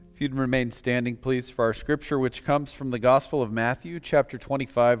If you'd remain standing, please, for our scripture, which comes from the Gospel of Matthew, chapter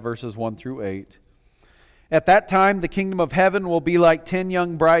 25, verses 1 through 8. At that time, the kingdom of heaven will be like 10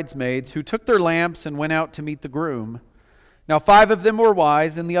 young bridesmaids who took their lamps and went out to meet the groom. Now 5 of them were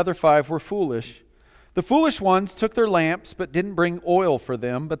wise, and the other 5 were foolish. The foolish ones took their lamps, but didn't bring oil for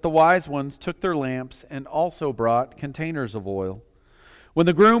them, but the wise ones took their lamps and also brought containers of oil. When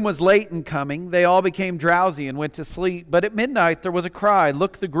the groom was late in coming, they all became drowsy and went to sleep. But at midnight there was a cry,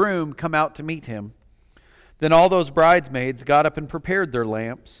 "Look, the groom, come out to meet him." Then all those bridesmaids got up and prepared their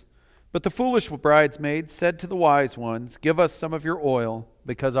lamps. But the foolish bridesmaids said to the wise ones, "Give us some of your oil,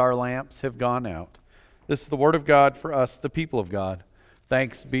 because our lamps have gone out." This is the word of God for us, the people of God.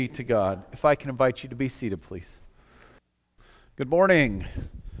 Thanks be to God. If I can invite you to be seated, please. Good morning.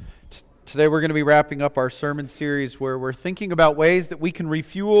 Today we're going to be wrapping up our sermon series where we're thinking about ways that we can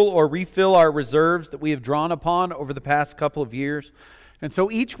refuel or refill our reserves that we have drawn upon over the past couple of years. And so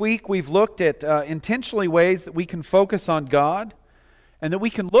each week we've looked at intentionally ways that we can focus on God and that we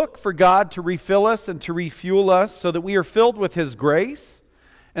can look for God to refill us and to refuel us so that we are filled with His grace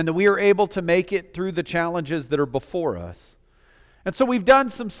and that we are able to make it through the challenges that are before us. And so we've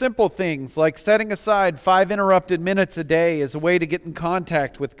done some simple things like setting aside 5 interrupted minutes a day as a way to get in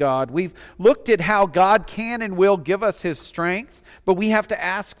contact with God. We've looked at how God can and will give us His strength, but we have to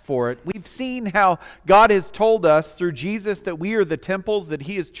ask for it. We've seen how God has told us through Jesus that we are the temples that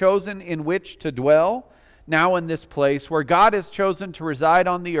He has chosen in which to dwell. Now in this place where God has chosen to reside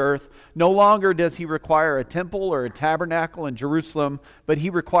on the earth, no longer does He require a temple or a tabernacle in Jerusalem, but He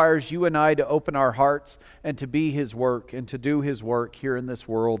requires you and I to open our hearts and to be His work and to do His work here in this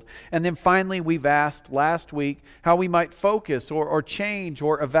world. And then finally we've asked last week how we might focus or change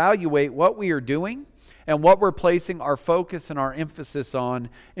or evaluate what we are doing and what we're placing our focus and our emphasis on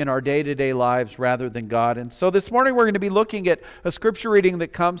in our day-to-day lives rather than God. And so this morning we're going to be looking at a scripture reading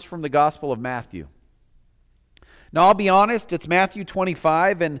that comes from the Gospel of Matthew. Now, I'll be honest, it's Matthew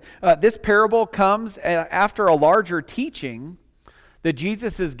 25, and this parable comes after a larger teaching that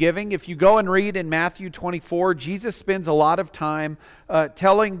Jesus is giving. If you go and read in Matthew 24, Jesus spends a lot of time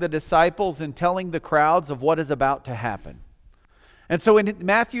telling the disciples and telling the crowds of what is about to happen. And so in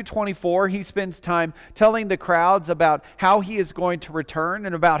Matthew 24, He spends time telling the crowds about how He is going to return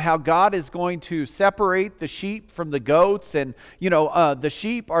and about how God is going to separate the sheep from the goats. And, the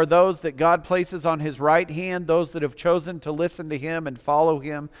sheep are those that God places on His right hand, those that have chosen to listen to Him and follow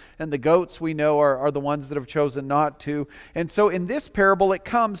Him. And the goats, we know, are the ones that have chosen not to. And so in this parable, it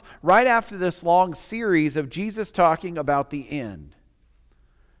comes right after this long series of Jesus talking about the end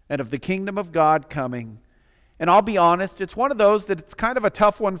and of the kingdom of God coming. And I'll be honest, it's one of those that it's kind of a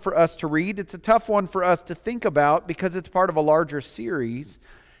tough one for us to read. It's a tough one for us to think about because it's part of a larger series.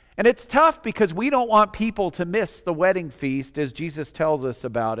 And it's tough because we don't want people to miss the wedding feast as Jesus tells us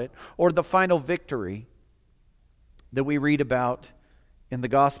about it, or the final victory that we read about in the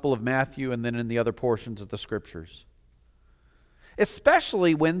Gospel of Matthew and then in the other portions of the Scriptures.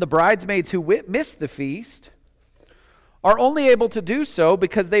 Especially when the bridesmaids who miss the feast are only able to do so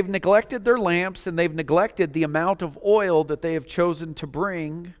because they've neglected their lamps and they've neglected the amount of oil that they have chosen to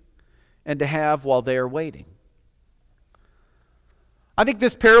bring and to have while they are waiting. I think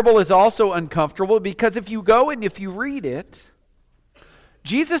this parable is also uncomfortable because if you go and if you read it,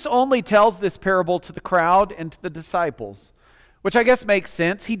 Jesus only tells this parable to the crowd and to the disciples, which I guess makes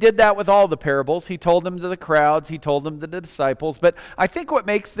sense. He did that with all the parables. He told them to the crowds, He told them to the disciples. But I think what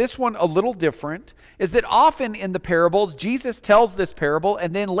makes this one a little different is that often in the parables, Jesus tells this parable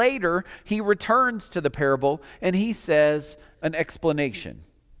and then later He returns to the parable and He says an explanation.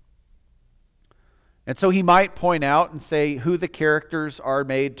 And so He might point out and say who the characters are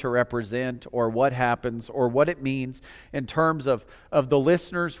made to represent or what happens or what it means in terms of the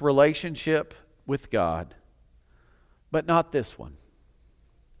listener's relationship with God. But not this one.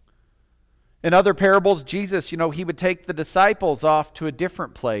 In other parables, Jesus, He would take the disciples off to a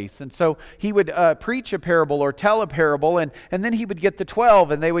different place. And so He would preach a parable or tell a parable, and then He would get the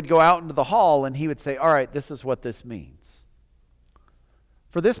 12, and they would go out into the hall, and He would say, all right, this is what this means.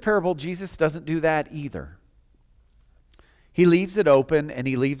 For this parable, Jesus doesn't do that either. He leaves it open, and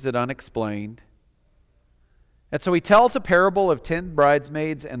He leaves it unexplained. And so He tells a parable of 10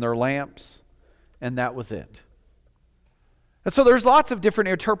 bridesmaids and their lamps, and that was it. And so there's lots of different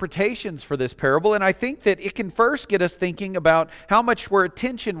interpretations for this parable, and I think that it can first get us thinking about how much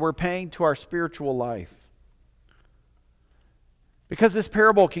attention we're paying to our spiritual life. Because this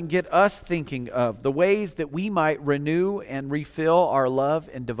parable can get us thinking of the ways that we might renew and refill our love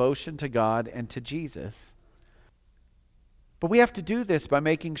and devotion to God and to Jesus. But we have to do this by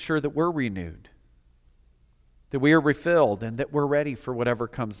making sure that we're renewed. that we are refilled, and that we're ready for whatever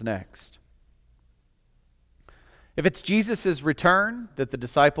comes next. If it's Jesus' return that the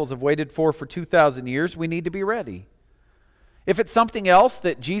disciples have waited for 2,000 years, we need to be ready. If it's something else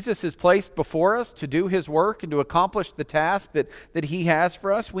that Jesus has placed before us to do His work and to accomplish the task that He has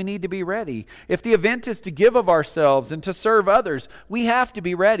for us, we need to be ready. If the event is to give of ourselves and to serve others, we have to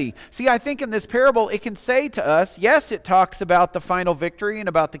be ready. See, I think in this parable it can say to us, yes, it talks about the final victory and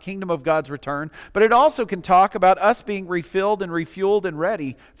about the kingdom of God's return, but it also can talk about us being refilled and refueled and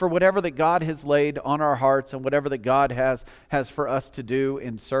ready for whatever that God has laid on our hearts and whatever that God has for us to do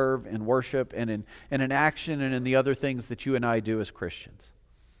and serve and worship and in action and in the other things that you and I do as Christians.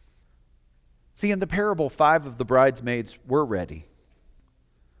 See, in the parable, 5 of the bridesmaids were ready.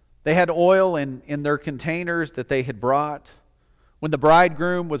 They had oil in their containers that they had brought. When the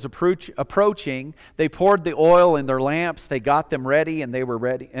bridegroom was approaching, they poured the oil in their lamps, they got them ready, and they were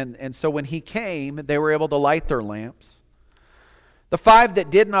ready. And so when he came, they were able to light their lamps. The 5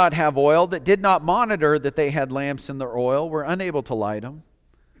 that did not have oil, that did not monitor that they had lamps in their oil, were unable to light them.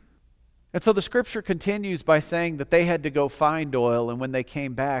 And so the scripture continues by saying that they had to go find oil, and when they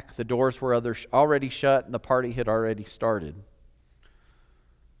came back, the doors were already shut and the party had already started.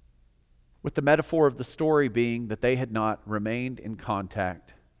 With the metaphor of the story being that they had not remained in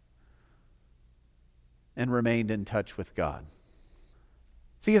contact and remained in touch with God.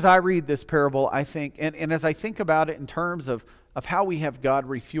 See, as I read this parable, I think, and as I think about it in terms of how we have God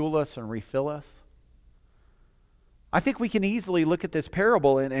refuel us and refill us, I think we can easily look at this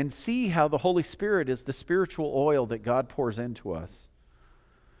parable and see how the Holy Spirit is the spiritual oil that God pours into us.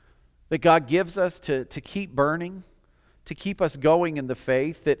 That God gives us to keep burning, to keep us going in the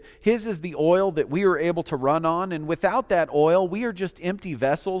faith. That His is the oil that we are able to run on. And without that oil, we are just empty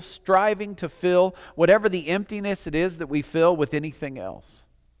vessels striving to fill whatever the emptiness it is that we fill with anything else.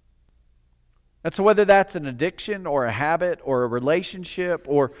 And so whether that's an addiction or a habit or a relationship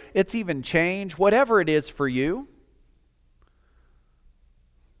or it's even change, whatever it is for you,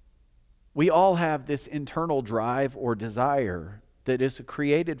 we all have this internal drive or desire that is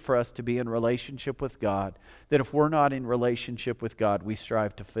created for us to be in relationship with God, that if we're not in relationship with God, we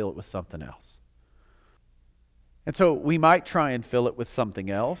strive to fill it with something else. And so we might try and fill it with something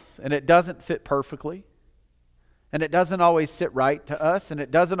else, and it doesn't fit perfectly, and it doesn't always sit right to us, and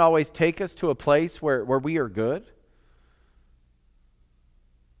it doesn't always take us to a place where we are good,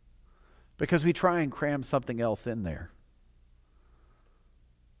 because we try and cram something else in there.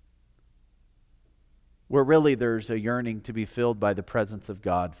 Where really there's a yearning to be filled by the presence of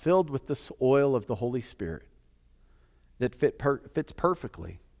God, filled with this oil of the Holy Spirit that fits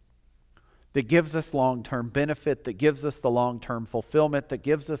perfectly, that gives us long-term benefit, that gives us the long-term fulfillment, that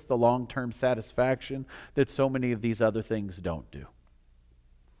gives us the long-term satisfaction that so many of these other things don't do.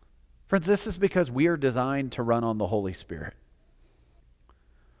 Friends, this is because we are designed to run on the Holy Spirit,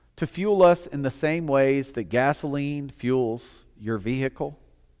 to fuel us in the same ways that gasoline fuels your vehicle.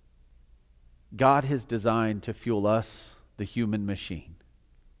 God has designed to fuel us, the human machine,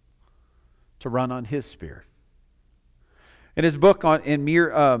 to run on His Spirit. In his book,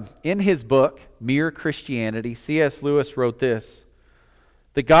 Mere Christianity, C.S. Lewis wrote this: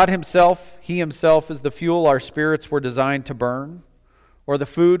 that God Himself, He Himself is the fuel our spirits were designed to burn, or the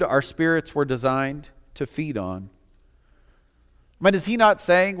food our spirits were designed to feed on. I mean, is he not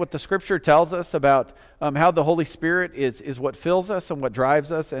saying what the Scripture tells us about how the Holy Spirit is what fills us and what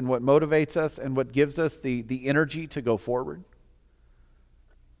drives us and what motivates us and what gives us the energy to go forward?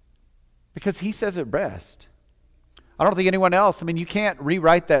 Because He says it best. I don't think anyone else, you can't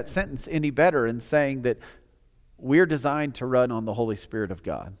rewrite that sentence any better in saying that we're designed to run on the Holy Spirit of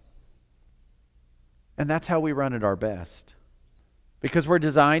God. And that's how we run at our best. Because we're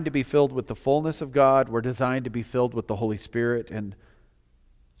designed to be filled with the fullness of God. We're designed to be filled with the Holy Spirit. And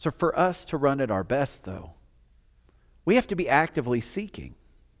so for us to run at our best, though, we have to be actively seeking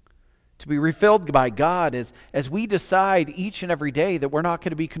to be refilled by God as we decide each and every day that we're not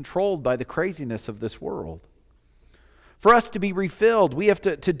going to be controlled by the craziness of this world. For us to be refilled, we have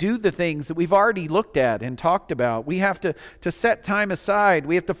to do the things that we've already looked at and talked about. We have to set time aside.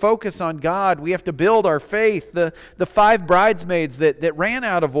 We have to focus on God. We have to build our faith. The 5 bridesmaids that ran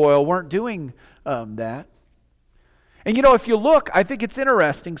out of oil weren't doing that. And if you look, I think it's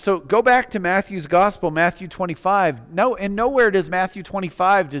interesting. So go back to Matthew's Gospel, Matthew 25. And nowhere does Matthew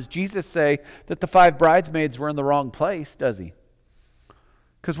 25, does Jesus say that the 5 bridesmaids were in the wrong place, does He?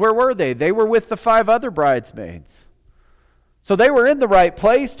 Because where were they? They were with the 5 other bridesmaids. So they were in the right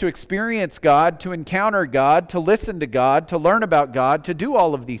place to experience God, to encounter God, to listen to God, to learn about God, to do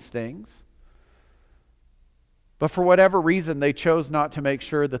all of these things. But for whatever reason, they chose not to make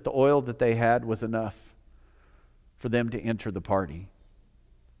sure that the oil that they had was enough for them to enter the party.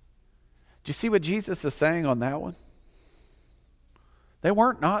 Do you see what Jesus is saying on that one? They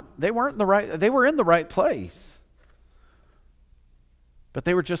were in the right place. But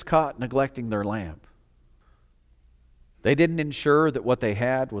they were just caught neglecting their lamp. They didn't ensure that what they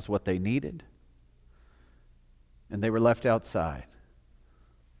had was what they needed. And they were left outside.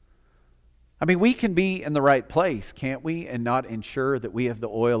 I mean, we can be in the right place, can't we, and not ensure that we have the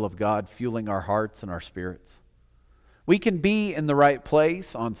oil of God fueling our hearts and our spirits. We can be in the right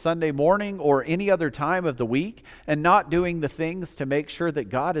place on Sunday morning or any other time of the week and not doing the things to make sure that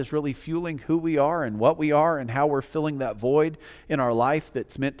God is really fueling who we are and what we are and how we're filling that void in our life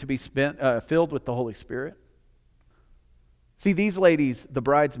that's meant to be filled with the Holy Spirit. See, these ladies, the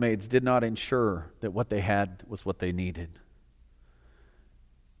bridesmaids, did not ensure that what they had was what they needed.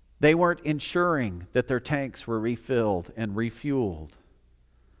 They weren't ensuring that their tanks were refilled and refueled.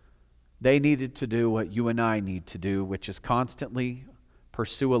 They needed to do what you and I need to do, which is constantly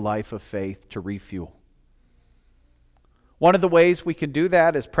pursue a life of faith to refuel. One of the ways we can do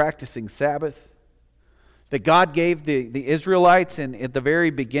that is practicing Sabbath. That God gave the Israelites at the very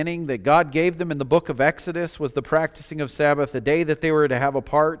beginning, that God gave them in the book of Exodus, was the practicing of Sabbath, a day that they were to have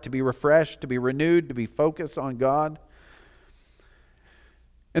apart, to be refreshed, to be renewed, to be focused on God.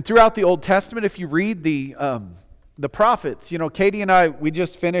 And throughout the Old Testament, if you read the prophets, Katie and I, we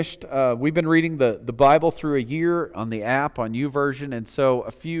just finished, we've been reading the Bible through a year on the app, on YouVersion, and so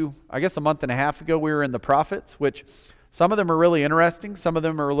a month and a half ago, we were in the prophets, which some of them are really interesting, some of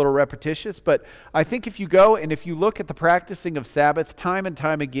them are a little repetitious, but I think if you go and if you look at the practicing of Sabbath time and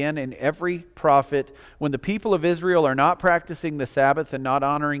time again in every prophet, when the people of Israel are not practicing the Sabbath and not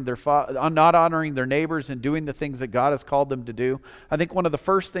honoring their neighbors and doing the things that God has called them to do, I think one of the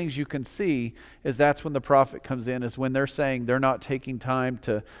first things you can see is that's when the prophet comes in, is when they're saying they're not taking time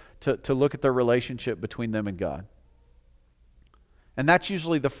to look at their relationship between them and God. And that's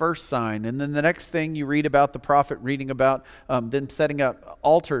usually the first sign. And then the next thing you read about the prophet, reading about them setting up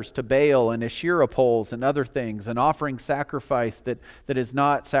altars to Baal and Asherah poles and other things, and offering sacrifice that is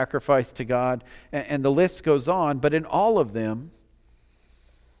not sacrifice to God. And the list goes on. But in all of them,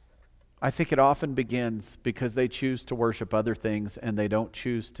 I think it often begins because they choose to worship other things and they don't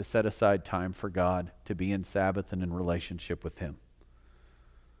choose to set aside time for God to be in Sabbath and in relationship with Him.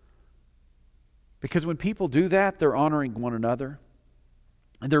 Because when people do that, they're honoring one another.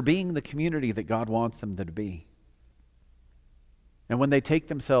 And they're being the community that God wants them to be. And when they take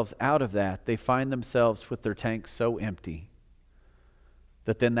themselves out of that, they find themselves with their tanks so empty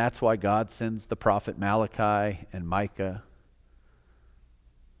that then that's why God sends the prophet Malachi and Micah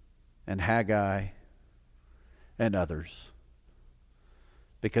and Haggai and others.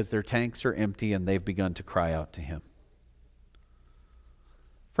 Because their tanks are empty and they've begun to cry out to Him.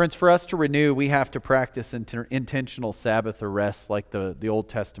 Friends, for us to renew, we have to practice intentional Sabbath or rest like the Old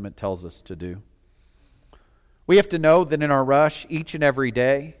Testament tells us to do. We have to know that in our rush each and every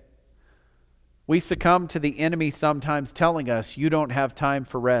day, we succumb to the enemy sometimes telling us you don't have time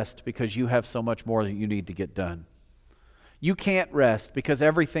for rest because you have so much more that you need to get done. You can't rest because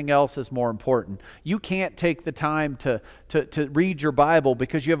everything else is more important. You can't take the time to read your Bible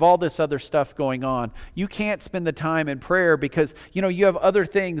because you have all this other stuff going on. You can't spend the time in prayer because you have other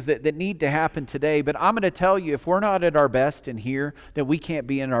things that need to happen today. But I'm going to tell you, if we're not at our best in here, then we can't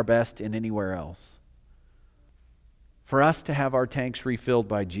be in our best in anywhere else. For us to have our tanks refilled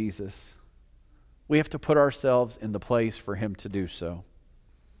by Jesus, we have to put ourselves in the place for Him to do so.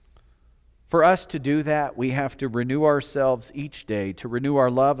 For us to do that, we have to renew ourselves each day, to renew our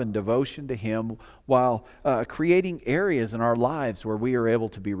love and devotion to Him while creating areas in our lives where we are able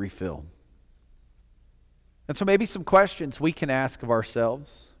to be refilled. And so maybe some questions we can ask of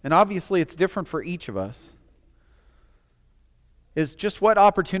ourselves, and obviously it's different for each of us, is just what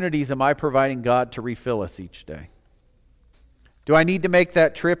opportunities am I providing God to refill us each day? Do I need to make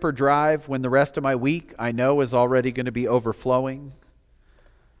that trip or drive when the rest of my week I know is already going to be overflowing?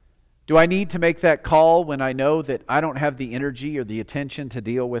 Do I need to make that call when I know that I don't have the energy or the attention to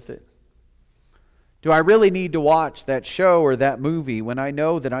deal with it? Do I really need to watch that show or that movie when I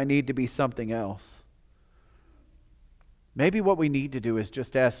know that I need to be something else? Maybe what we need to do is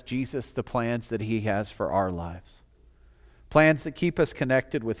just ask Jesus the plans that He has for our lives. Plans that keep us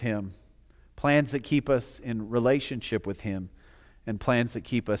connected with Him. Plans that keep us in relationship with Him. And plans that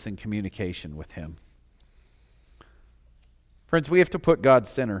keep us in communication with Him. Friends, we have to put God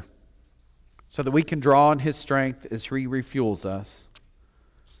center, so that we can draw on His strength as He refuels us.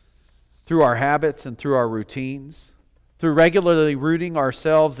 Through our habits and through our routines. Through regularly rooting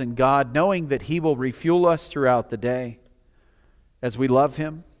ourselves in God, knowing that He will refuel us throughout the day. As we love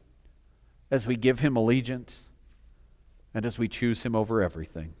Him. As we give Him allegiance. and as we choose Him over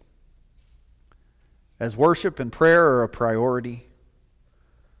everything. As worship and prayer are a priority,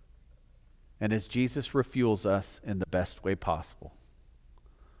 and as Jesus refuels us in the best way possible.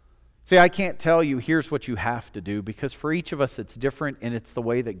 See, I can't tell you, here's what you have to do, because for each of us it's different, and it's the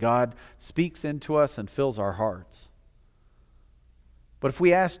way that God speaks into us and fills our hearts. But if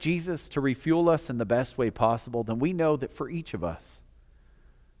we ask Jesus to refuel us in the best way possible, then we know that for each of us,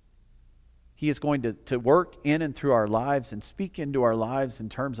 He is going to work in and through our lives and speak into our lives in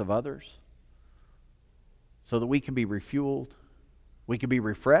terms of others, so that we can be refueled, we can be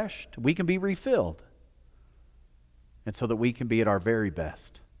refreshed, we can be refilled, and so that we can be at our very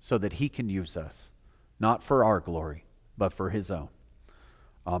best, so that He can use us, not for our glory, but for His own.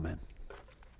 Amen.